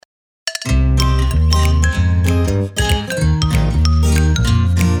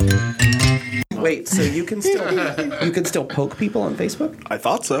Wait, so you can still poke people on Facebook? I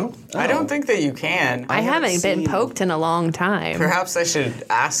thought so. Oh. I don't think that you can. I haven't been poked in a long time. Perhaps I should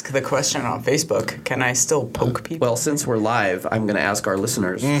ask the question on Facebook. Can I still poke people? Well, since we're live, I'm going to ask our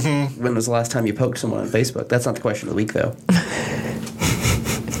listeners, when was the last time you poked someone on Facebook? That's not the question of the week, though.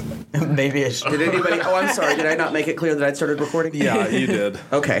 Maybe I should. Did anybody... Oh, I'm sorry. Did I not make it clear that I'd started recording? Yeah, you did.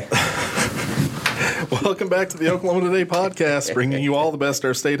 Okay. Welcome back to the Oklahoma Today podcast, bringing you all the best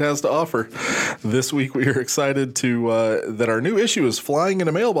our state has to offer. This week we are excited that our new issue is flying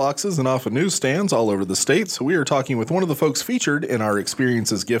into mailboxes and off of newsstands all over the state. So we are talking with one of the folks featured in our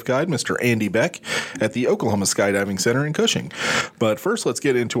Experiences gift guide, Mr. Andy Beck, at the Oklahoma Skydiving Center in Cushing. But first, let's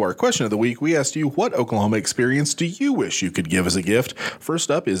get into our question of the week. We asked you, what Oklahoma experience do you wish you could give as a gift? First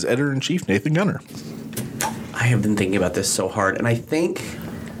up is Editor-in-Chief Nathan Gunner. I have been thinking about this so hard, and I think...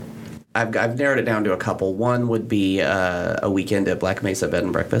 I've narrowed it down to a couple. One would be a weekend at Black Mesa Bed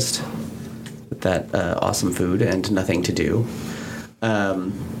and Breakfast with that awesome food and nothing to do.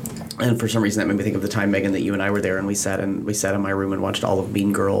 And for some reason that made me think of the time, Megan, that you and I were there and we sat in my room and watched all of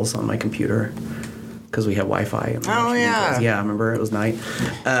Mean Girls on my computer because we had Wi-Fi. Oh, yeah. Yeah, I remember. It was night.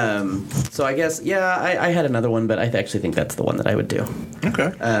 So I guess, I had another one, but I actually think that's the one that I would do.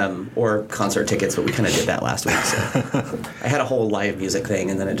 Okay. Or concert tickets, but we kind of did that last week. So I had a whole live music thing,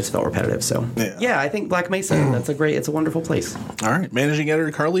 and then it just felt repetitive. So yeah, I think Black Mesa. It's a wonderful place. All right, managing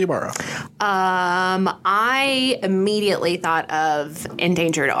editor Carly Ibarra. I immediately thought of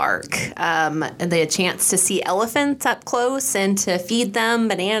Endangered Ark. The chance to see elephants up close and to feed them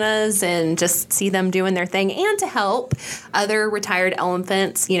bananas and just see them doing their thing, and to help other retired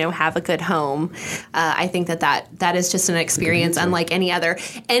elephants, have a good home. I think that is just an experience unlike any other.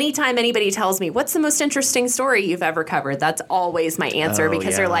 Anytime anybody tells me, what's the most interesting story you've ever covered, that's always my answer,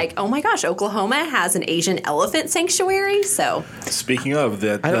 because they're like, oh my gosh, Oklahoma has an Asian elephant sanctuary. So speaking of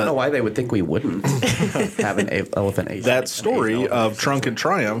that, I don't know why they would think we wouldn't have an elephant Asian. That story of Trunk and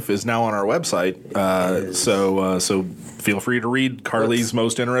Triumph is now on our website. So feel free to read Carly's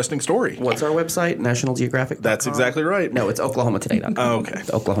most interesting story. What's our website? National Geographic? That's exactly right. No, it's OklahomaToday.com. Oh, okay. It's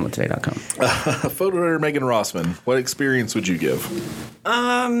OklahomaToday.com. Photo editor Megan Rossman, what experience would you give?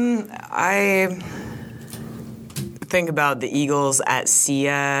 I think about the Eagles at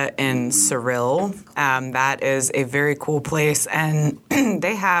Sia in Cyril. That is a very cool place, and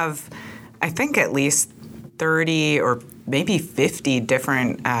they have, I think, at least 30 or maybe 50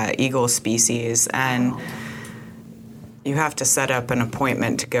 different eagle species, and you have to set up an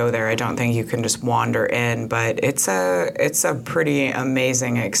appointment to go there. I don't think you can just wander in, but it's a pretty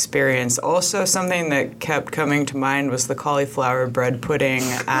amazing experience. Also, something that kept coming to mind was the cauliflower bread pudding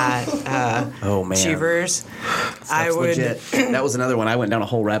at Cheevers. Legit. That was another one. I went down a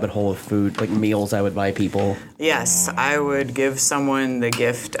whole rabbit hole of food, like meals I would buy people. Yes, I would give someone the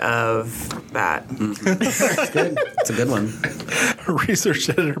gift of that. It's good. It's a good one. Research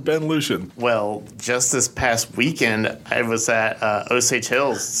editor Ben Lucian. Well, just this past weekend, I was at Osage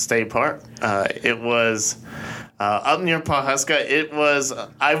Hills State Park. It was up near Pawhuska. It was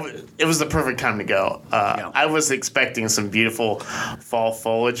the perfect time to go. I was expecting some beautiful fall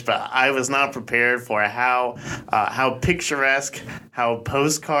foliage, but I was not prepared for how picturesque, how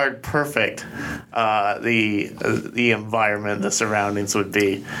postcard perfect the environment, the surroundings would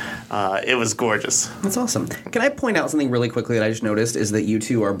be. It was gorgeous. That's awesome. Can I point out something really quickly that I just noticed is that you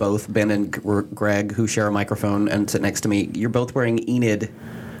two are both, Ben and Greg, who share a microphone and sit next to me, you're both wearing Enid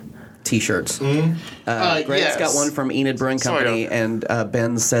T-shirts. Greg's got one from Enid Brewing Company, and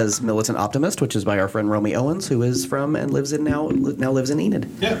Ben says Militant Optimist, which is by our friend Romy Owens, who is from and lives in Enid.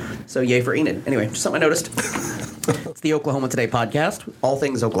 Yeah. So yay for Enid. Anyway, just something I noticed. It's the Oklahoma Today podcast, all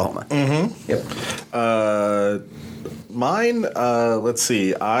things Oklahoma. Mm-hmm. Yep. Mine, let's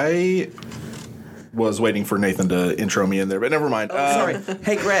see. I was waiting for Nathan to intro me in there, but never mind. Sorry.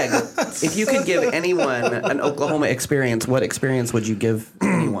 Hey, Greg, if you could give anyone an Oklahoma experience, what experience would you give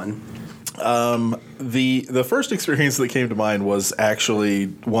anyone? The first experience that came to mind was actually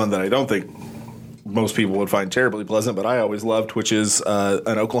one that I don't think most people would find terribly pleasant, but I always loved, which is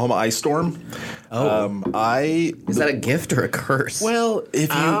an Oklahoma ice storm. Is that a gift or a curse? Well, if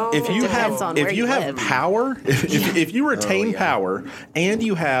you have power, if you retain power, and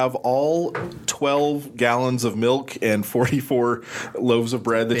you have all 12 gallons of milk and 44 loaves of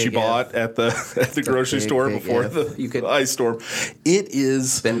bread that you bought at the grocery store before the ice storm, it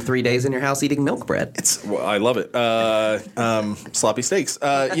is spend 3 days in your house eating milk bread. I love it. Sloppy steaks.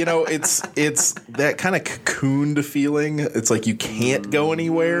 It's that kind of cocooned feeling. It's like you can't go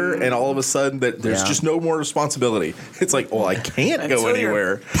anywhere, and all of a sudden that There's just no more responsibility. It's like, well, I can't go Until your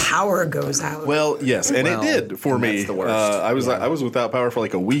anywhere. power goes out. Well, yes, and it did for me. That's the worst. I was without power for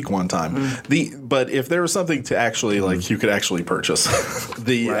like a week one time. But if there was something to actually like you could actually purchase,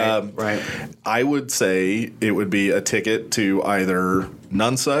 Right. I would say it would be a ticket to either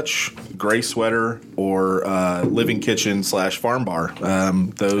Nonesuch, Gray Sweater, or Living Kitchen / Farm Bar.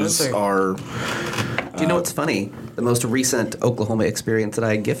 Those are. Do you know what's funny? The most recent Oklahoma experience that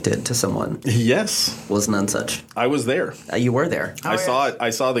I gifted to someone Yes, was Nonesuch. I was there. You were there. I saw it. I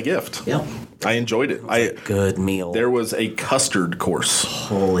saw the gift. Yeah. I enjoyed it. Good meal. There was a custard course.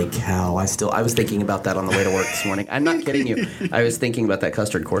 Holy cow. I was thinking about that on the way to work this morning. I'm not kidding you. I was thinking about that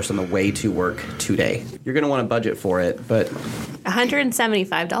custard course on the way to work today. You're going to want to budget for it, but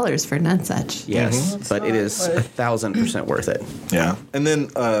 $175 for Nonesuch. yes, but it is 1,000% worth it. Yeah. And then,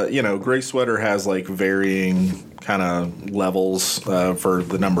 Gray Sweater has like varying kind of levels for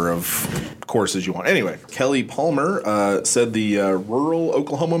the number of courses you want. Anyway, Kelly Palmer said the Rural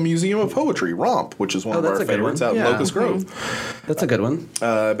Oklahoma Museum of Poetry, ROMP, which is one of that's our a good favorites one. out in Yeah. Locust Grove. That's a good one.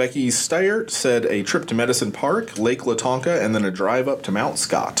 Becky Steyert said a trip to Medicine Park, Lake Latonka, and then a drive up to Mount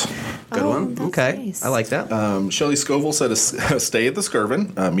Scott. Good one. that's Okay. nice. I like that. Shelley Scoville said a stay at the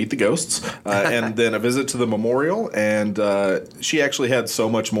Skirvin, meet the ghosts, and then a visit to the memorial. And she actually had so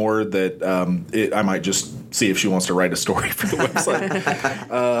much more that I might just see if she wants to write a story for the website.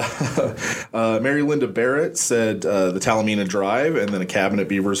 Mary Linda Barrett said the Talamina Drive and then a cabin at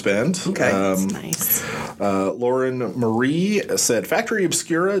Beaver's Bend. Okay. That's nice. Lauren Marie said Factory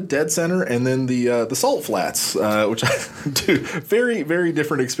Obscura, Dead Center, and then the Salt Flats, which I do very, very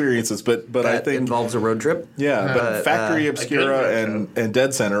different experiences. But that I think involves a road trip. but Factory Obscura and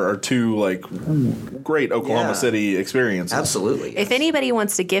Dead Center are two like great Oklahoma City experiences. Absolutely. If anybody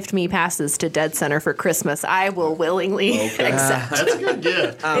wants to gift me passes to Dead Center for Christmas, I will willingly accept. That's a good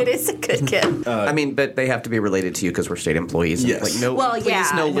gift. It is a good gift. I mean, but they have to be related to you because we're state employees. Yes. Like, no, Well, please, yeah,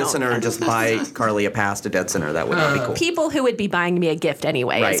 no no. listener just buy Carly a pass to Dead Center. That would not be cool. People who would be buying me a gift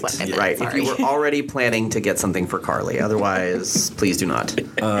anyway Right, is what I meant. right. If Sorry. you were already planning to get something for Carly, otherwise, please do not.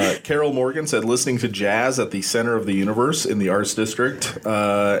 Carol Morgan said listening to jazz at the center of the universe in the Arts District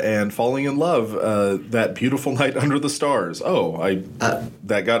and falling in love that beautiful night under the stars.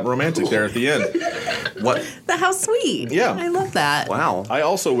 That got romantic there at the end. What? How sweet. Yeah. I love that. Wow. I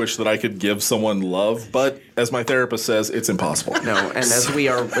also wish that I could give someone love, but as my therapist says, it's impossible. No, and as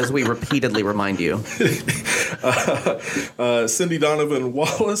we repeatedly remind you, Cindy Donovan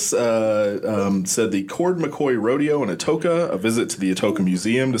Wallace said the Cord McCoy Rodeo in Atoka, a visit to the Atoka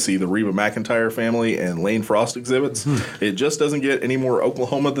Museum to see the Reba McEntire family and Lane Frost exhibits. It just doesn't get any more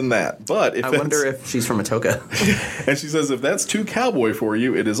Oklahoma than that. But if I wonder if she's from Atoka. and she says if that's too cowboy for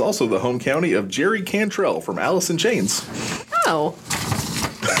you, it is also the home county of Jerry Cantrell from Alice in Chains. Oh.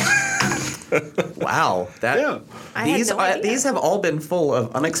 Wow. I had no idea. These have all been full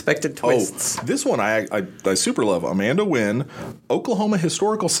of unexpected twists. Oh, this one I super love. Amanda Wynn, Oklahoma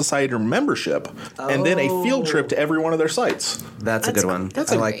Historical Society membership, and then a field trip to every one of their sites. That's a good one.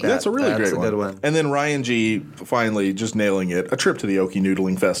 I like that. That's a really great one. Good one. And then Ryan G. finally just nailing it. A trip to the Okie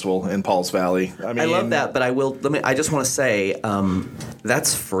Noodling Festival in Pauls Valley. I mean, I love that, but I just want to say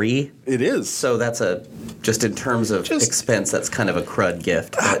that's free. It is. So that's just in terms of expense, that's kind of a crud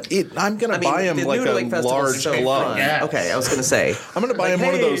gift. But, I'm gonna buy him the like Noodling a Festival's large so glove. fun. Yes. Okay, I was gonna say I'm gonna buy him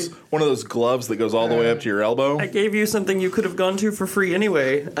one of those gloves that goes all the way up to your elbow. I gave you something you could have gone to for free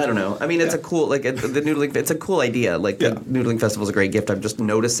anyway. I don't know. I mean, it's a cool the noodling. It's a cool idea. Like the Noodling Festival is a great gift. I'm just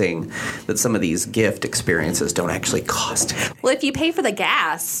noticing that some of these gift experiences don't actually cost. Well, if you pay for the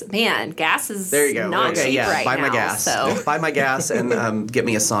gas, man, gas is There you go. not Okay, cheap yeah. right Buy now. my gas. So. Buy my gas and get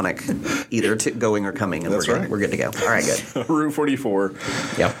me a Sonic, either going or coming, and That's we're good. right. We're good to go. All right, good. Route 44.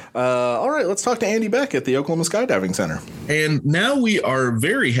 Yeah. All right, let's talk to Andy Beck at the Oklahoma Skydiving Center. And now we are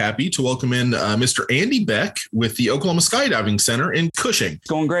very happy to welcome in Mr. Andy Beck with the Oklahoma Skydiving Center in Cushing.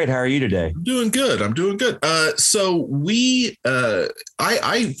 Going great. How are you today? I'm doing good. So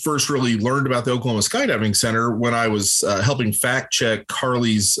I first really learned about the Oklahoma Skydiving Center when I was helping fact check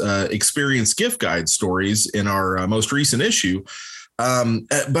Carly's experience gift guide stories in our most recent issue.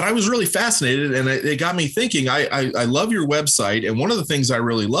 But I was really fascinated, and it got me thinking. I love your website, and one of the things I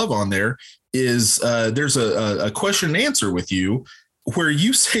really love on there is there's a question and answer with you where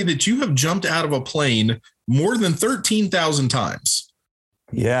you say that you have jumped out of a plane more than 13,000 times.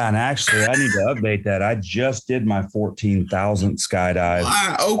 Yeah, and actually, I need to update that. I just did my 14,000th skydive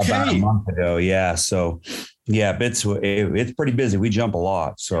about a month ago. Yeah, so yeah, it's pretty busy. We jump a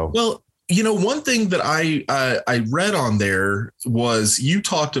lot. So well. One thing that I read on there was you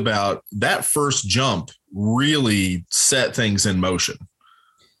talked about that first jump really set things in motion.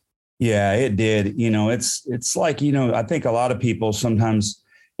 Yeah, it did. It's like, I think a lot of people sometimes,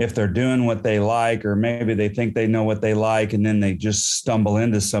 if they're doing what they like, or maybe they think they know what they like, and then they just stumble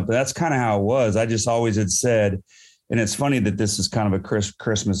into something. That's kind of how it was. I just always had said, and it's funny that this is kind of a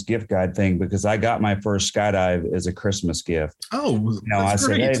Christmas gift guide thing, because I got my first skydive as a Christmas gift. Oh, I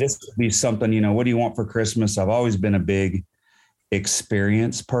said, hey, this would be something, what do you want for Christmas? I've always been a big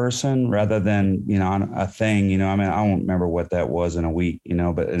experience person rather than, a thing, I won't remember what that was in a week,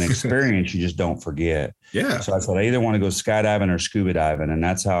 but an experience you just don't forget. Yeah. So I said, I either want to go skydiving or scuba diving. And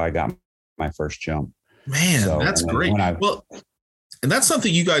that's how I got my first jump. Man, that's great. And that's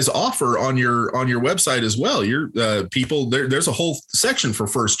something you guys offer on your website as well. Your people there's a whole section for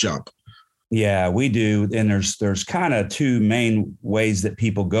first jump. Yeah, we do. And there's kind of two main ways that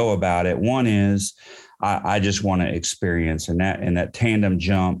people go about it. One is I just want to experience, and that tandem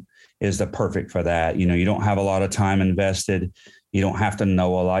jump is the perfect for that. You don't have a lot of time invested. You don't have to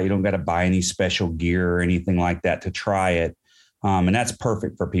know a lot. You don't got to buy any special gear or anything like that to try it. And that's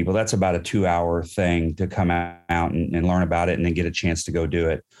perfect for people. That's about a 2-hour thing to come out and learn about it and then get a chance to go do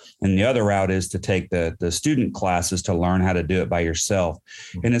it. And the other route is to take the student classes to learn how to do it by yourself.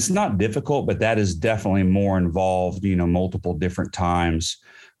 And it's not difficult, but that is definitely more involved, multiple different times,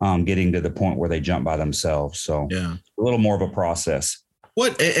 getting to the point where they jump by themselves. So yeah, a little more of a process.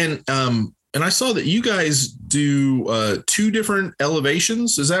 And I saw that you guys do 2 different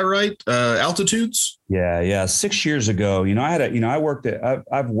elevations. Is that right? Altitudes? Yeah. 6 years ago,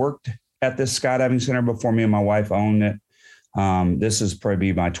 I've worked at this skydiving center before. Me and my wife owned it. This is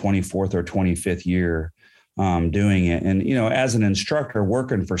probably my 24th or 25th year doing it. And, as an instructor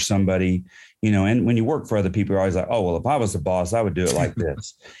working for somebody, and when you work for other people, you're always like, oh, well, if I was the boss, I would do it like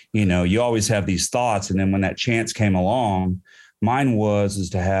this. You always have these thoughts. And then when that chance came along, mine is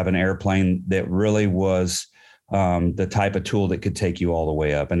to have an airplane that really was the type of tool that could take you all the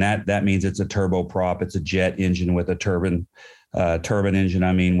way up. And that means it's a turboprop. It's a jet engine with a turbine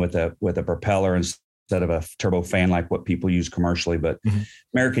engine. With a propeller instead of a turbo fan, like what people use commercially. But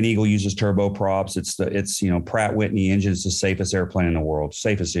American Eagle uses turboprops. It's Pratt Whitney engine is the safest airplane in the world,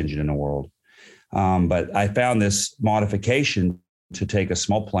 safest engine in the world. But I found this modification to take a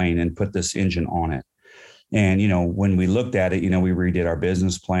small plane and put this engine on it. And, when we looked at it, we redid our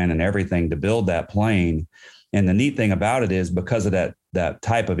business plan and everything to build that plane. And the neat thing about it is because of that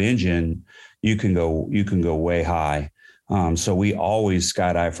type of engine, you can go way high. So we always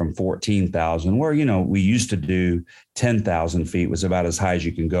skydive from 14,000, where, we used to do 10,000 feet was about as high as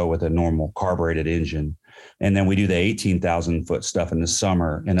you can go with a normal carbureted engine. And then we do the 18,000 foot stuff in the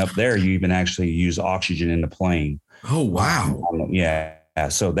summer. And up there, you even actually use oxygen in the plane. Oh, wow. Yeah.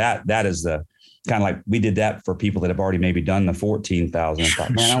 So that is the kind of like we did that for people that have already maybe done the 14,000. I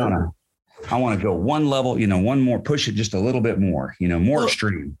thought, man, I want to go one level, one more, push it just a little bit more, more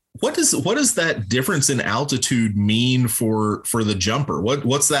extreme. What does that difference in altitude mean for the jumper?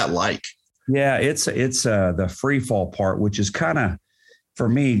 What's that like? Yeah, it's the free fall part, which is kind of, for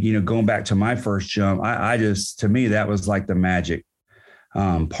me, going back to my first jump, to me, that was like the magic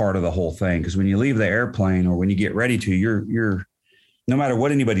part of the whole thing. Because when you leave the airplane or when you get ready to, you're no matter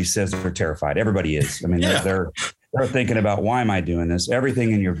what anybody says, they're terrified. Everybody is. I mean, they're thinking about, why am I doing this?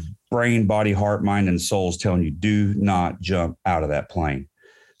 Everything in your brain, body, heart, mind, and soul is telling you, do not jump out of that plane.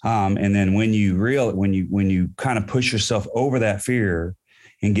 And then when you kind of push yourself over that fear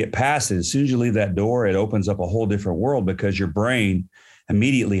and get past it, as soon as you leave that door, it opens up a whole different world, because your brain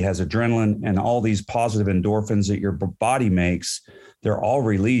immediately has adrenaline and all these positive endorphins that your body makes. They're all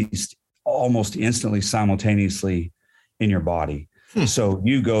released almost instantly, simultaneously in your body. So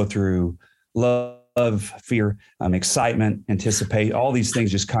you go through love, fear, excitement, anticipate, all these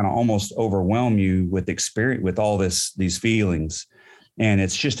things just kind of almost overwhelm you with experience, with all these feelings. And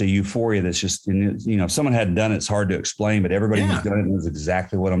it's just a euphoria that's just, if someone hadn't done it, it's hard to explain, but everybody who's done it knows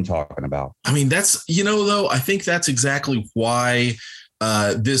exactly what I'm talking about. I mean, that's, though, I think that's exactly why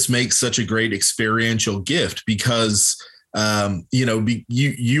this makes such a great experiential gift, because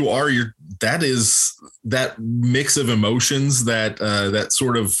that is that mix of emotions, that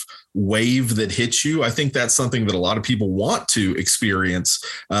sort of wave that hits you. I think that's something that a lot of people want to experience.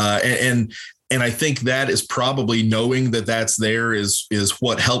 And I think that is probably, knowing that that's there is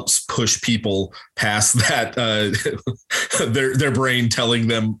what helps push people past that, their brain telling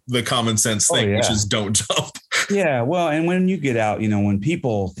them the common sense thing, which is don't jump. Yeah. Well, and when you get out, when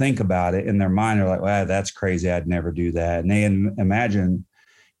people think about it in their mind, they're like, wow, that's crazy. I'd never do that. And they imagine,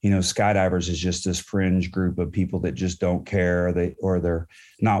 skydivers is just this fringe group of people that just don't care, or they're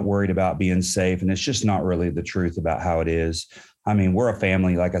not worried about being safe. And it's just not really the truth about how it is. I mean, we're a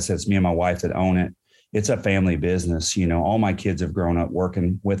family. Like I said, it's me and my wife that own it. it's a family business. You know, all my kids have grown up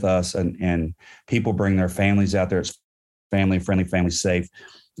working with us, and people bring their families out there. It's family friendly, family safe.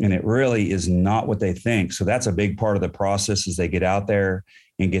 And it really is not what they think. So that's a big part of the process is they get out there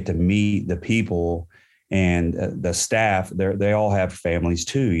and get to meet the people and the staff. They all have families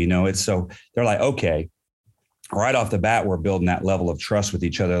too. You know, it's so they're like, okay, right off the bat, we're building that level of trust with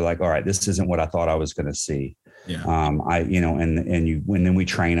each other. Like, all right, this isn't what I thought I was going to see. Yeah. And then we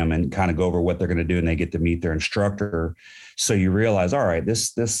train them and kind of go over what they're going to do, and they get to meet their instructor. So you realize, all right,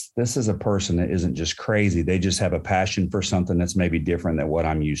 this is a person that isn't just crazy. They just have a passion for something that's maybe different than what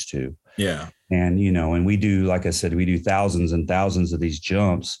I'm used to. Yeah. And, you know, and we do, like I said, we do thousands and thousands of these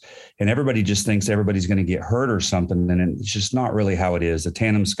jumps, and everybody just thinks everybody's going to get hurt or something. And it's just not really how it is. A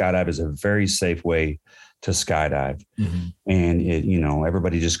tandem skydive is a very safe way to skydive. Mm-hmm. And it, you know,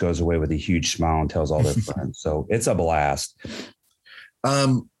 everybody just goes away with a huge smile and tells all their friends. So it's a blast.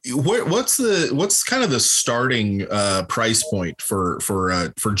 What's kind of the starting price point for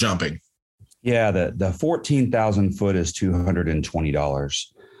jumping? Yeah. The 14,000 foot is $220.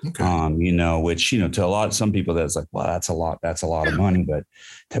 Okay. You know, which, you know, to some people that's like, well, that's a lot of money. But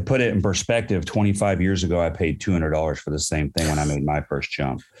to put it in perspective, 25 years ago, I paid $200 for the same thing when I made my first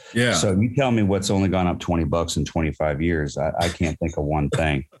jump. Yeah. So you tell me what's only gone up $20 in 25 years. I can't think of one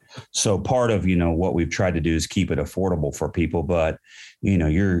thing. So part of, you know, what we've tried to do is keep it affordable for people, but, you know,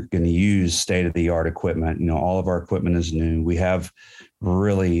 you're going to use state of the art equipment. You know, all of our equipment is new. We have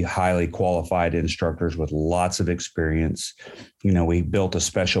really highly qualified instructors with lots of experience. You know, we built a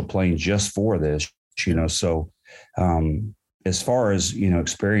special plane just for this, you know, so as far as, you know,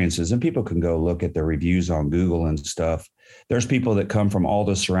 experiences, and people can go look at the reviews on Google and stuff. There's people that come from all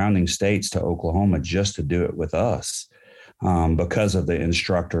the surrounding states to Oklahoma just to do it with us because of the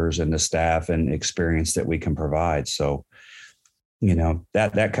instructors and the staff and experience that we can provide. So, you know,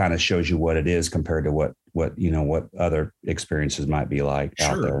 that kind of shows you what it is compared to what other experiences might be like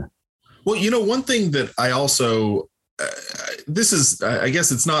out there. Well, you know, one thing that I also, I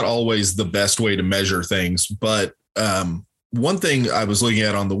guess it's not always the best way to measure things, but one thing I was looking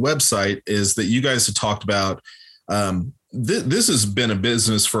at on the website is that you guys had talked about, this has been a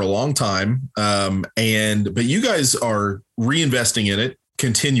business for a long time. But you guys are reinvesting in it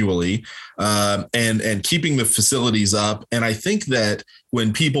continually, and keeping the facilities up. And I think that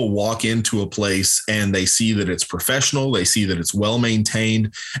when people walk into a place and they see that it's professional, they see that it's well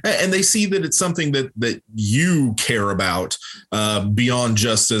maintained, and they see that it's something that you care about beyond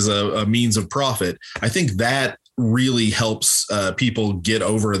just as a means of profit, I think that really helps people get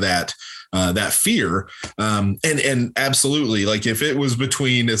over that fear. And absolutely, like if it was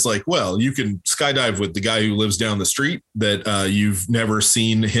between, it's like, well, you can skydive with the guy who lives down the street that you've never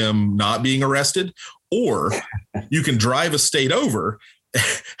seen him not being arrested, or you can drive a state over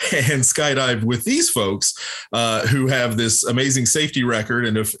and skydive with these folks who have this amazing safety record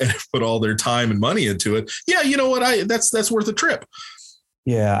and have put all their time and money into it. Yeah. You know what? That's worth a trip.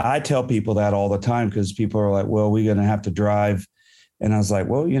 Yeah. I tell people that all the time because people are like, well, we're going to have to drive. And I was like,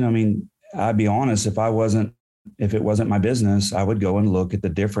 well, you know, I mean, I'd be honest, if it wasn't my business, I would go and look at the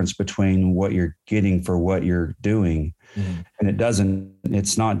difference between what you're getting for what you're doing. Mm-hmm. And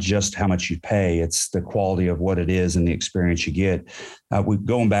it's not just how much you pay, it's the quality of what it is and the experience you get.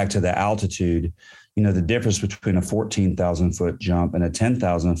 Going back to the altitude, you know, the difference between a 14,000 foot jump and a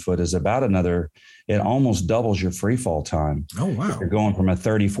 10,000 foot is about it almost doubles your free fall time. Oh, wow. You're going from a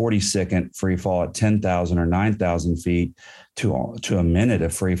 30, 40 second free fall at 10,000 or 9,000 feet to a minute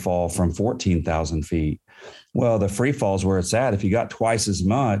of free fall from 14,000 feet. Well, the free fall is where it's at. If you got twice as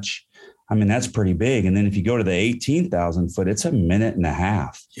much, I mean, that's pretty big. And then if you go to the 18,000 foot, it's a minute and a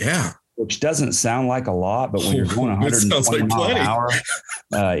half. Yeah. Which doesn't sound like a lot, but when you're going 120 miles an hour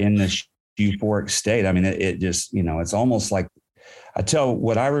in the euphoric state, I mean, it just, you know, it's almost like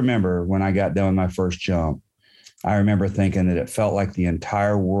what I remember when I got done with my first jump, I remember thinking that it felt like the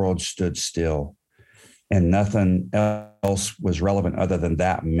entire world stood still and nothing else was relevant other than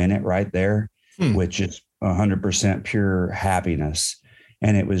that minute right there, which is 100% pure happiness.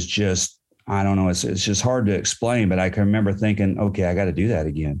 And it was just, I don't know, it's just hard to explain, but I can remember thinking, okay, I got to do that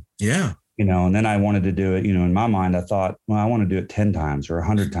again. Yeah. You know, and then I wanted to do it, you know, in my mind, I thought, well, I want to do it 10 times or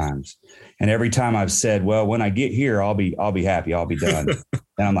 100 times. And every time I've said, well, when I get here, I'll be happy. I'll be done.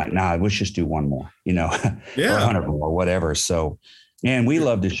 And I'm like, nah, let's just do one more, you know, or 100 more, or whatever. So, and we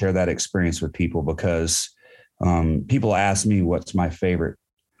love to share that experience with people because people ask me what's my favorite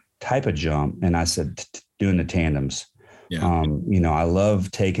type of jump. And I said, doing the tandems. Yeah. You know, I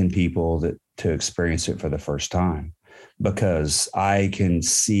love taking people to experience it for the first time because I can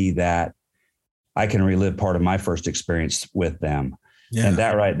see that I can relive part of my first experience with them. Yeah. And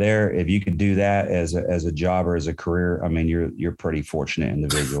that right there, if you could do that as a job or as a career, I mean, you're a pretty fortunate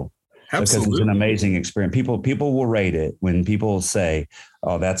individual. Absolutely. Because it's an amazing experience. People will rate it when people say,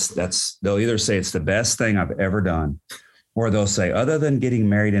 oh, they'll either say it's the best thing I've ever done, or they'll say, other than getting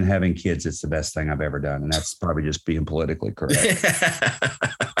married and having kids, it's the best thing I've ever done. And that's probably just being politically correct.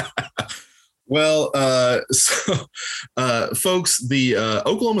 Well, folks, the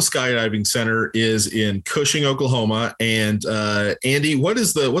Oklahoma Skydiving Center is in Cushing, Oklahoma. And Andy,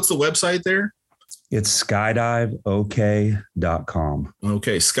 what's the website there? It's skydiveok.com.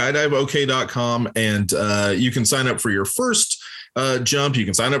 Okay, skydiveok.com. And you can sign up for your first jump. You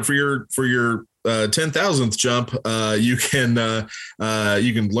can sign up for your 10,000th jump.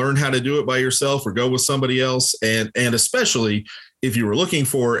 You can learn how to do it by yourself or go with somebody else. And especially if you were looking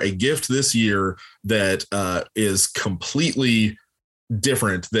for a gift this year that is completely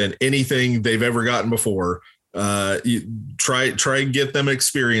different than anything they've ever gotten before, you try and get them an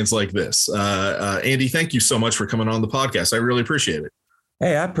experience like this. Andy, thank you so much for coming on the podcast. I really appreciate it.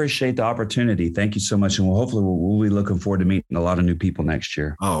 Hey, I appreciate the opportunity. Thank you so much. And we'll be looking forward to meeting a lot of new people next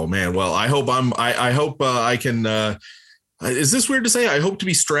year. Oh man. Well, I hope I can, is this weird to say? I hope to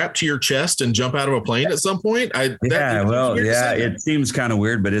be strapped to your chest and jump out of a plane at some point. It seems kind of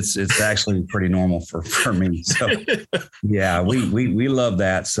weird, but it's actually pretty normal for me. So yeah, we love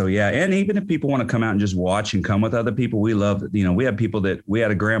that. So yeah. And even if people want to come out and just watch and come with other people, we love, we have people we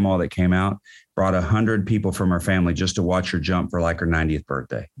had a grandma that came out, brought 100 people from her family just to watch her jump for like her 90th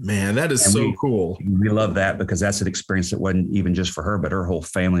birthday. Man, that is so cool. We love that because that's an experience that wasn't even just for her, but her whole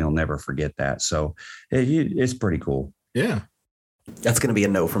family will never forget that. So it's pretty cool. Yeah. That's going to be a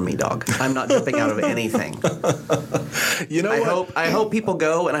no from me, dog. I'm not jumping out of anything. I hope people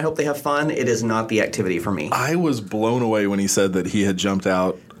go and I hope they have fun. It is not the activity for me. I was blown away when he said that he had jumped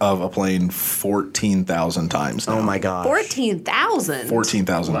out of a plane 14,000 times now. Oh my gosh. 14,000?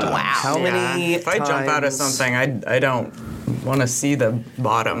 14,000 times. Wow. How many If I jump out of something, I don't want to see the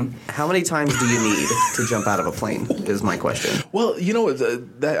bottom. How many times do you need to jump out of a plane is my question. Well,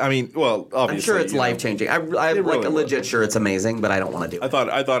 obviously. I'm sure it's life-changing. I'm really legit sure it's amazing, but I don't want to do it.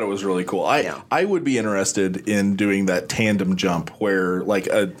 I thought it was really cool. I would be interested in doing that tandem jump where like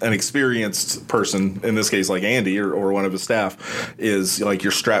an experienced person, in this case like Andy or one of his staff, is like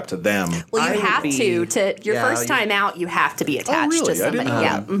you're strapped to them. Well, you have to your first time out, you have to be attached to somebody.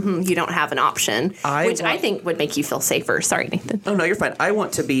 You don't have an option, which I think would make you feel safer. Sorry, Nathan. Oh no, you're fine. I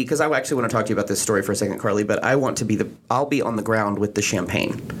want to be, because I actually want to talk to you about this story for a second, Carly. But I want to be I'll be on the ground with the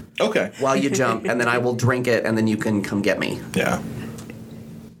champagne. Okay. While you jump, and then I will drink it, and then you can come get me. Yeah.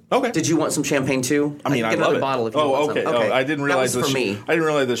 Okay. Did you want some champagne too? I mean, I get love another it. bottle if you want okay. some. Okay. Oh, I didn't realize that was for me. I didn't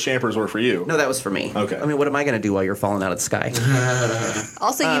realize the champers were for you. No, that was for me. Okay. I mean, what am I going to do while you're falling out of the sky?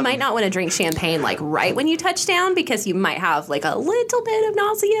 Also, you might not want to drink champagne like right when you touch down because you might have like a little bit of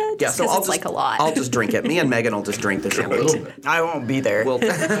nausea. Just so it's like a lot. I'll just drink it. Me and Megan will just drink the champagne. I won't be there.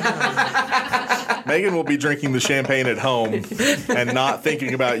 Megan will be drinking the champagne at home and not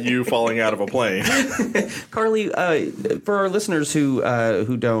thinking about you falling out of a plane. Carly, for our listeners who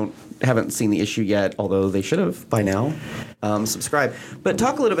haven't seen the issue yet, although they should have by now, subscribe. But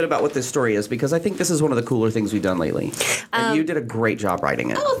talk a little bit about what this story is, because I think this is one of the cooler things we've done lately. And you did a great job writing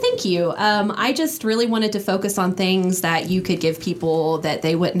it. Oh, thank you. I just really wanted to focus on things that you could give people that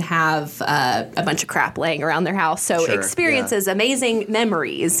they wouldn't have a bunch of crap laying around their house. So experiences, amazing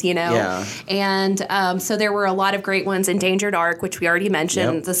memories, Yeah. And so there were a lot of great ones. Endangered Ark, which we already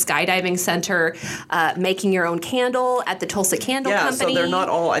mentioned, the Skydiving Center, making your own candle at the Tulsa Candle Company. So they're not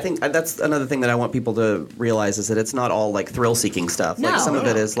all, I think that's another thing that I want people to realize, is that it's not all like thrill-seeking stuff. No. Like some of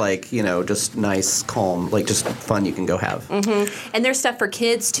it is like, just nice, calm, like just fun you can go have. Mm-hmm. And there's stuff for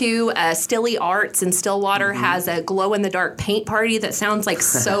kids too. Stilly Arts in Stillwater has a glow-in-the-dark paint party that sounds like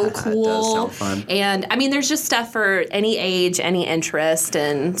so cool. It does sound fun. And I mean, there's just stuff for any age, any interest,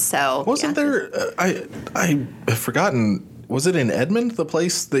 and so wasn't there? I have forgotten. Was it in Edmond, the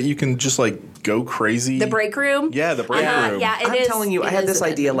place that you can just like go crazy? The break room? Yeah, the break room. Yeah, I'm telling you, I had this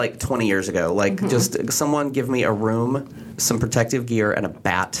idea like 20 years ago. Like, just someone give me a room, some protective gear, and a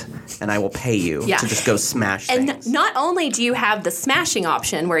bat, and I will pay you to just go smash things. And not only do you have the smashing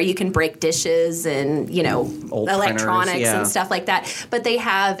option where you can break dishes and, old electronics printers, and stuff like that, but they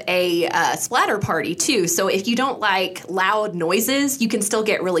have a splatter party too. So if you don't like loud noises, you can still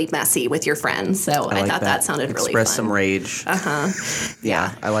get really messy with your friends. So I thought that sounded really fun. Express some rage.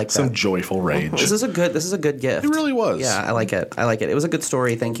 Yeah, I like that. Some joyful rage. This is a good gift. It really was. Yeah, I like it. It was a good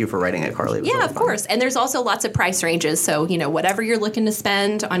story. Thank you for writing it, Carly. Yeah, of course. And there's also lots of price ranges. So, whatever you're looking to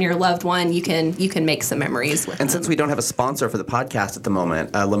spend on your loved one, you can make some memories with them. And since we don't have a sponsor for the podcast at the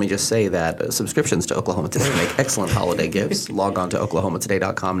moment, let me just say that subscriptions to Oklahoma Today make excellent holiday gifts. Log on to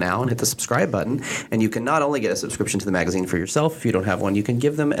oklahomatoday.com now and hit the subscribe button, and you can not only get a subscription to the magazine for yourself, if you don't have one, you can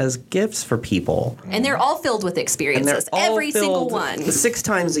give them as gifts for people. And they're all filled with experiences. Every single one. 6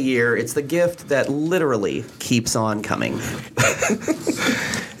 times a year. It's the gift that literally keeps on coming.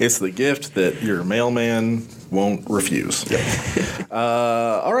 It's the gift that your mailman won't refuse. Yep.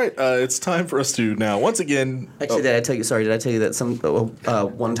 All right, it's time for us to now once again. Actually, did I tell you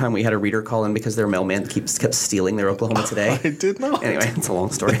that one time we had a reader call in because their mailman kept stealing their Oklahoma Today? I did not. Anyway, it's a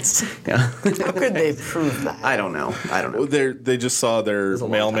long story. Yeah. How could they prove that? I don't know. Well, they just saw their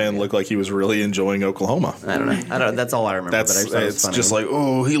mailman look like he was really enjoying Oklahoma. I don't know. That's all I remember. It's just like,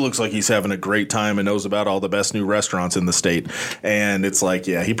 he looks like he's having a great time and knows about all the best new restaurants in the state. And it's like,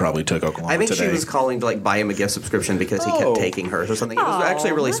 yeah, he probably took Oklahoma Today. I think she was calling to buy him a gift subscription because he kept taking hers or something. It was actually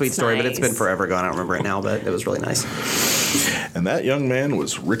a really sweet story, but it's been forever ago. I don't remember it now, but it was really nice. And that young man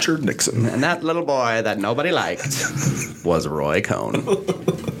was Richard Nixon. And that little boy that nobody liked was Roy Cohn.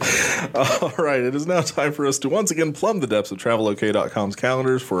 All right, it is now time for us to once again plumb the depths of TravelOK.com's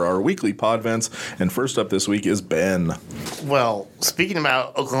calendars for our weekly Podvents. And first up this week is Ben. Well, speaking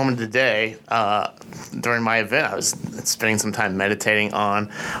about Oklahoma Today, during my event, I was spending some time meditating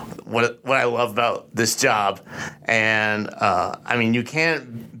on what I love about this job. And, you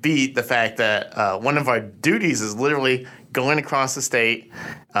can't beat the fact that one of our duties is literally going across the state,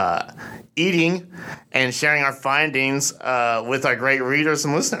 eating, and sharing our findings with our great readers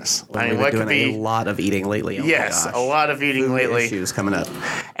and listeners. Well, we've been doing a lot of eating lately. Oh yes, a lot of eating Food lately. Issues coming up.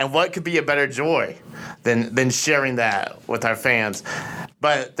 And what could be a better joy than sharing that with our fans?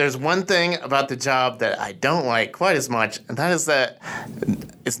 But there's one thing about the job that I don't like quite as much, and that is that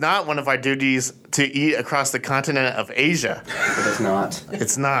it's not one of our duties to eat across the continent of Asia. It is not.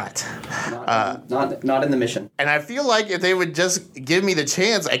 It's not. Not in the mission. And I feel like if they would just give me the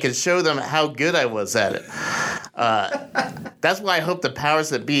chance, I could show them how good I was at it. That's why I hope the powers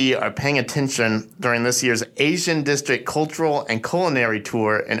that be are paying attention during this year's Asian District Cultural and Culinary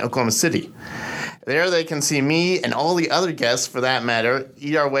Tour in Oklahoma City. There they can see me and all the other guests, for that matter,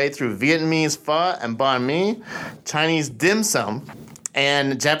 eat our way through Vietnamese pho and banh mi, Chinese dim sum,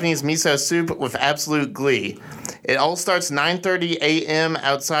 and Japanese miso soup with absolute glee. It all starts 9:30 a.m.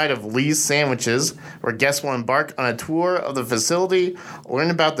 outside of Lee's Sandwiches, where guests will embark on a tour of the facility,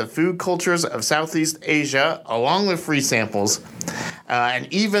 learn about the food cultures of Southeast Asia, along with free samples,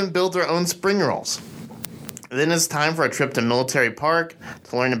 and even build their own spring rolls. Then it's time for a trip to Military Park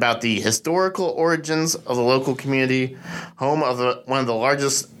to learn about the historical origins of the local community, home of one of the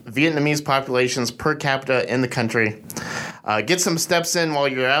largest Vietnamese populations per capita in the country. Get some steps in while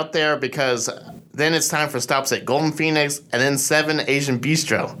you're out there, because then it's time for stops at Golden Phoenix and then 7 Asian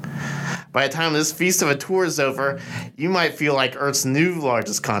Bistro. By the time this feast of a tour is over, you might feel like Earth's new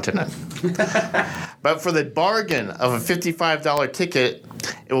largest continent. But for the bargain of a $55 ticket,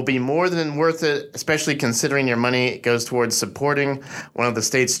 it will be more than worth it, especially considering your money goes towards supporting one of the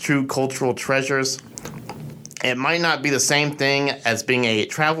state's true cultural treasures. It might not be the same thing as being a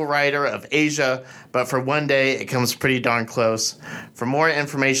travel writer of Asia, but for one day, it comes pretty darn close. For more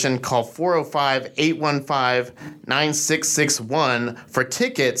information, call 405-815-9661. For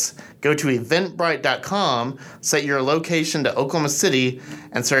tickets, go to eventbrite.com, set your location to Oklahoma City,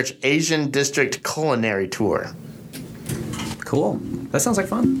 and search Asian District Culinary Tour. Cool. That sounds like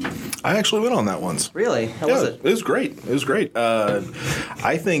fun. I actually went on that once. Really? How was it? It was great. It was great.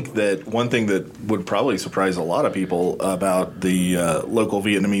 I think that one thing that would probably surprise a lot of people about the local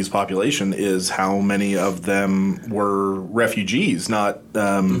Vietnamese population is how many of them were refugees, not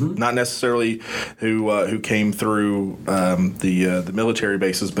necessarily who came through the military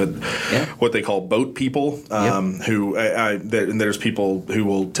bases, but what they call boat people. Who and there's people who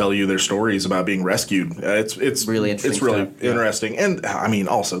will tell you their stories about being rescued. It's really interesting. It's really interesting, and I mean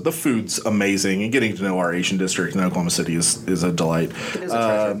also the food's amazing, and getting to know our Asian district in Oklahoma City is a delight. It is a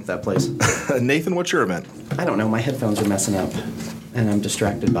treasure, that place. Nathan, what's your event? I don't know. My headphones are messing up, and I'm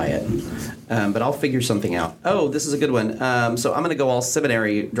distracted by it. But I'll figure something out. Oh, this is a good one. So I'm going to go all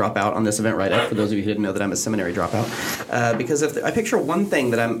seminary dropout on this event right up, for those of you who didn't know that I'm a seminary dropout. Because if I picture one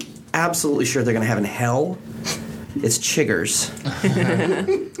thing that I'm absolutely sure they're going to have in hell, it's chiggers.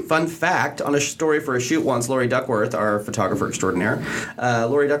 Fun fact, on a story for a shoot once, Lori Duckworth, our photographer extraordinaire,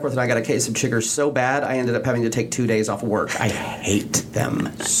 Lori Duckworth and I got a case of chiggers so bad I ended up having to take 2 days off of work. I hate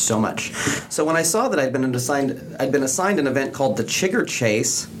them so much. So when I saw that I'd been assigned an event called the Chigger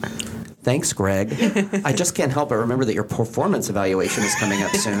Chase, Thanks, Greg. I just can't help but remember that your performance evaluation is coming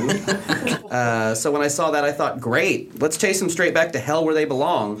up soon. So when I saw that, I thought, great, let's chase them straight back to hell where they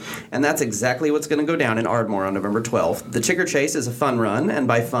belong. And that's exactly what's going to go down in Ardmore on November 12th. The Chigger Chase is a fun run, and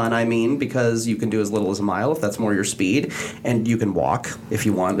by fun I mean because you can do as little as a mile if that's more your speed, and you can walk if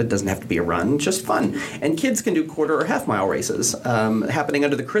you want. It doesn't have to be a run, just fun. And kids can do quarter or half-mile races. Happening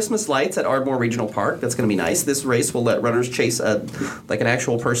under the Christmas lights at Ardmore Regional Park. That's going to be nice. This race will let runners chase like an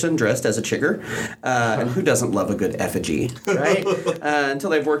actual person dressed as a chigger. And who doesn't love a good effigy, right? Until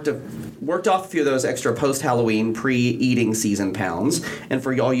they've worked off a few of those extra post-Halloween, pre-eating season pounds. And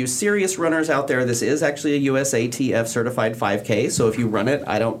for all you serious runners out there, this is actually a USATF certified 5K. So if you run it,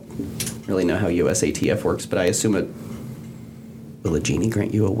 I don't really know how USATF works, but I assume it. Will a genie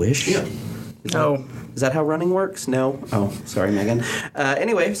grant you a wish? Yeah. No. Is that how running works? No? Oh, sorry, Megan.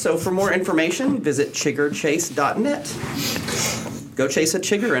 Anyway, so for more information, visit chiggerchase.net. Go chase a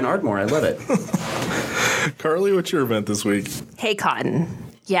chigger in Ardmore. I love it. Carly, what's your event this week? Hey, Cotton.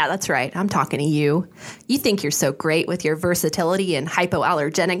 Yeah, that's right. I'm talking to you. You think you're so great with your versatility and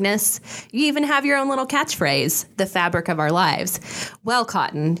hypoallergenicness. You even have your own little catchphrase, the fabric of our lives. Well,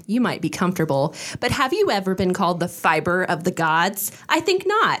 Cotton, you might be comfortable, but have you ever been called the fiber of the gods? I think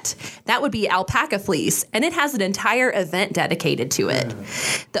not. That would be alpaca fleece, and it has an entire event dedicated to it.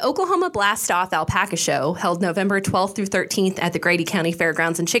 The Oklahoma Blast Off Alpaca Show, held November 12th through 13th at the Grady County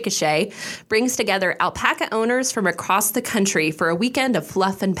Fairgrounds in Chickasha, brings together alpaca owners from across the country for a weekend of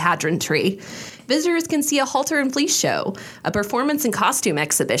fluff and pageantry. Visitors can see a halter and fleece show, a performance and costume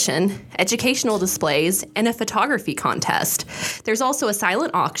exhibition, educational displays, and a photography contest. There's also a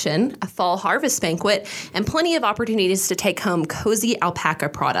silent auction, a fall harvest banquet, and plenty of opportunities to take home cozy alpaca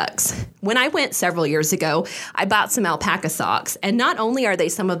products. When I went several years ago, I bought some alpaca socks, and not only are they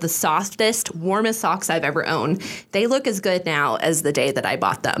some of the softest, warmest socks I've ever owned, they look as good now as the day that I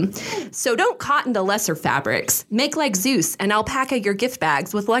bought them. So don't cotton to lesser fabrics. Make like Zeus and alpaca your gift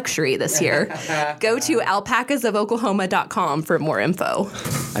bags with luxury this year. Go to alpacasofoklahoma.com for more info.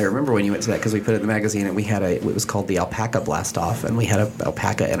 I remember when you went to that because we put it in the magazine and we had it was called the Alpaca Blast Off, and we had an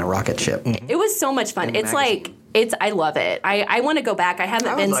alpaca and a rocket ship. It was so much fun. It's like, I love it. I want to go back. I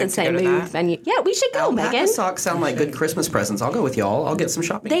haven't been since I moved. And yeah, we should go, Alpaca Megan. socks sound like good Christmas presents. I'll go with y'all. I'll get some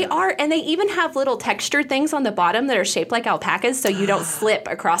shopping. They are, and they even have little textured things on the bottom that are shaped like alpacas so you don't slip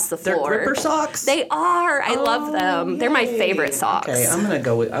across the floor. They're gripper socks? They are. I love them. They're my favorite socks. Okay, I'm going to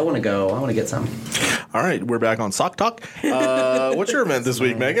go with, I want to get some. All right, we're back on Sock Talk. What's your event this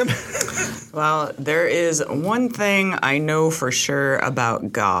week, Megan? Well, there is one thing I know for sure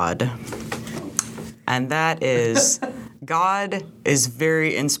about God, and that is God is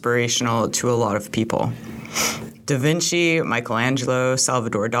very inspirational to a lot of people. Da Vinci, Michelangelo,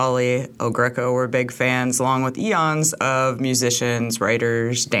 Salvador Dali, El Greco were big fans, along with eons of musicians,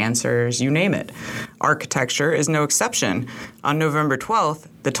 writers, dancers, you name it. Architecture is no exception. On November 12th,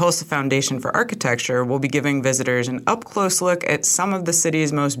 the Tulsa Foundation for Architecture will be giving visitors an up-close look at some of the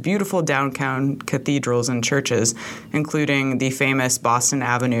city's most beautiful downtown cathedrals and churches, including the famous Boston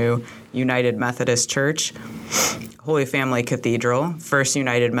Avenue United Methodist Church, Holy Family Cathedral, First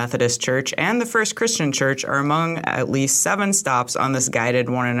United Methodist Church, and the First Christian Church are among at least 7 stops on this guided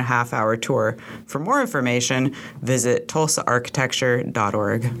 1.5-hour tour. For more information, visit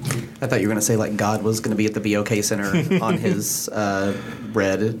tulsaarchitecture.org. I thought you were going to say like God was going to be at the BOK Center on his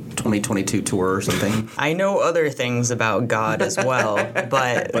Red 2022 tour or something. I know other things about God as well,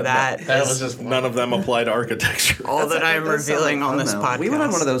 but that was just none of them apply to architecture. all that I'm revealing on this podcast. We went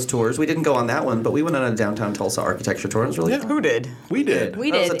on one of those tours. We didn't go on that one, but we went on a downtown Tulsa architecture tour. It was really fun. Who did? We did.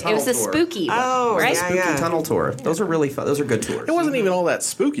 We That was did. a It was a tunnel tour. spooky one, Oh, right? yeah, Spooky yeah. tunnel tour. Those are really fun. Those are good tours. It wasn't even all that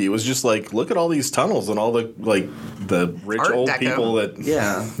spooky. It was just like, look at all these tunnels and all the rich Art old Deco. people that,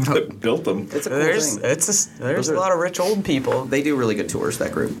 Yeah. that built them. It's a cool There's thing. there's a lot of rich old people. They do really good tours,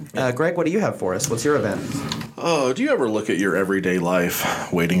 that group. Greg, what do you have for us? What's your event? Oh, do you ever look at your everyday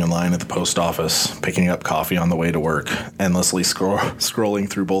life, waiting in line at the post office, picking up coffee on the way to work, endlessly scrolling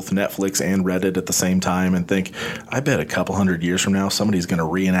through both Netflix and Reddit at the same time and think, I bet a couple hundred years from now somebody's going to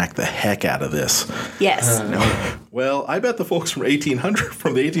reenact the heck out of this? Yes. Well, I bet the folks from the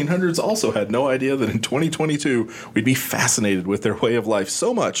 1800s also had no idea that in 2022 we'd be fascinated with their way of life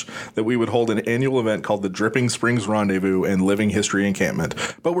so much that we would hold an annual event called the Dripping Springs Rendezvous and Living History Encampment.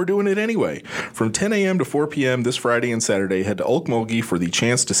 But we're doing it anyway. From 10 a.m. to 4 p.m. p.m. this Friday and Saturday, head to Okmulgee for the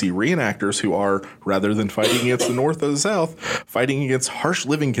chance to see reenactors who are, rather than fighting against the North or the South, fighting against harsh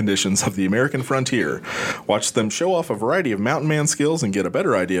living conditions of the American frontier. Watch them show off a variety of mountain man skills and get a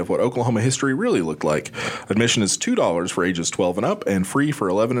better idea of what Oklahoma history really looked like. Admission is $2 for ages 12 and up and free for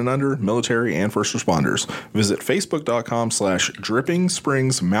 11 and under, military and first responders. Visit facebook.com/Dripping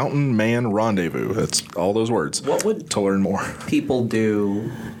Springs Mountain Man Rendezvous. That's all those words. What would to learn more people do,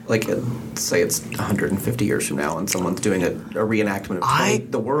 like, say it's 150 years from now and someone's doing a reenactment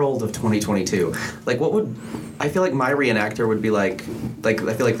of the world of 2022. Like, what would... I feel like my reenactor would be like I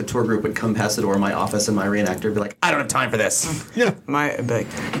feel like the tour group would come past the door of my office and my reenactor would be like, I don't have time for this. Yeah.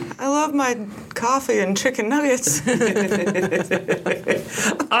 I love my coffee and chicken nuggets.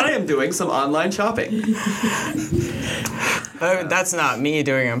 I am doing some online shopping. That's not me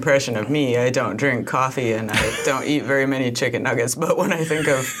doing an impression of me. I don't drink coffee and I don't eat very many chicken nuggets. But when I think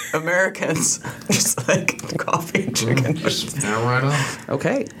of Americans, just like coffee and chicken nuggets. Now right on.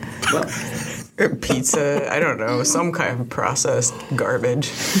 Okay. Well... Pizza, I don't know, some kind of processed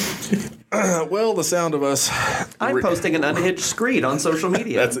garbage. Well, the sound of us... I'm posting an unhinged screed on social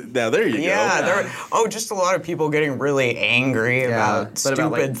media. Now, there you go. Yeah, just a lot of people getting really angry about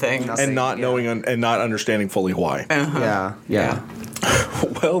stupid things. And not knowing and not understanding fully why. Uh-huh. Yeah.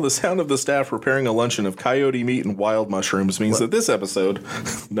 Well, the sound of the staff preparing a luncheon of coyote meat and wild mushrooms means that this episode,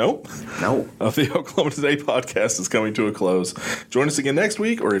 of the Oklahoma Today podcast is coming to a close. Join us again next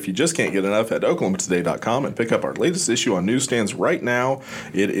week, or if you just can't get enough, head to oklahomatoday.com and pick up our latest issue on newsstands right now.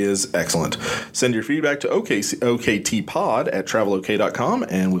 It is excellent. Send your feedback to oktpod@travelok.com,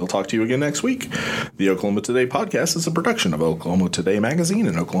 and we'll talk to you again next week. The Oklahoma Today podcast is a production of Oklahoma Today magazine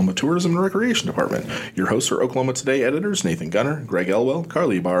and Oklahoma Tourism and Recreation Department. Your hosts are Oklahoma Today editors Nathan Gunner, Greg Elwell,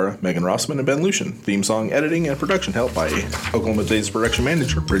 Carly Ibarra, Megan Rossman, and Ben Lucian. Theme song editing and production help by Oklahoma Today's production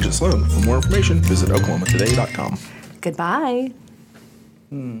manager, Bridget Sloan. For more information, visit oklahomatoday.com. Goodbye.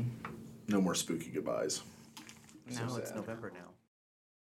 No more spooky goodbyes. No, it's November now.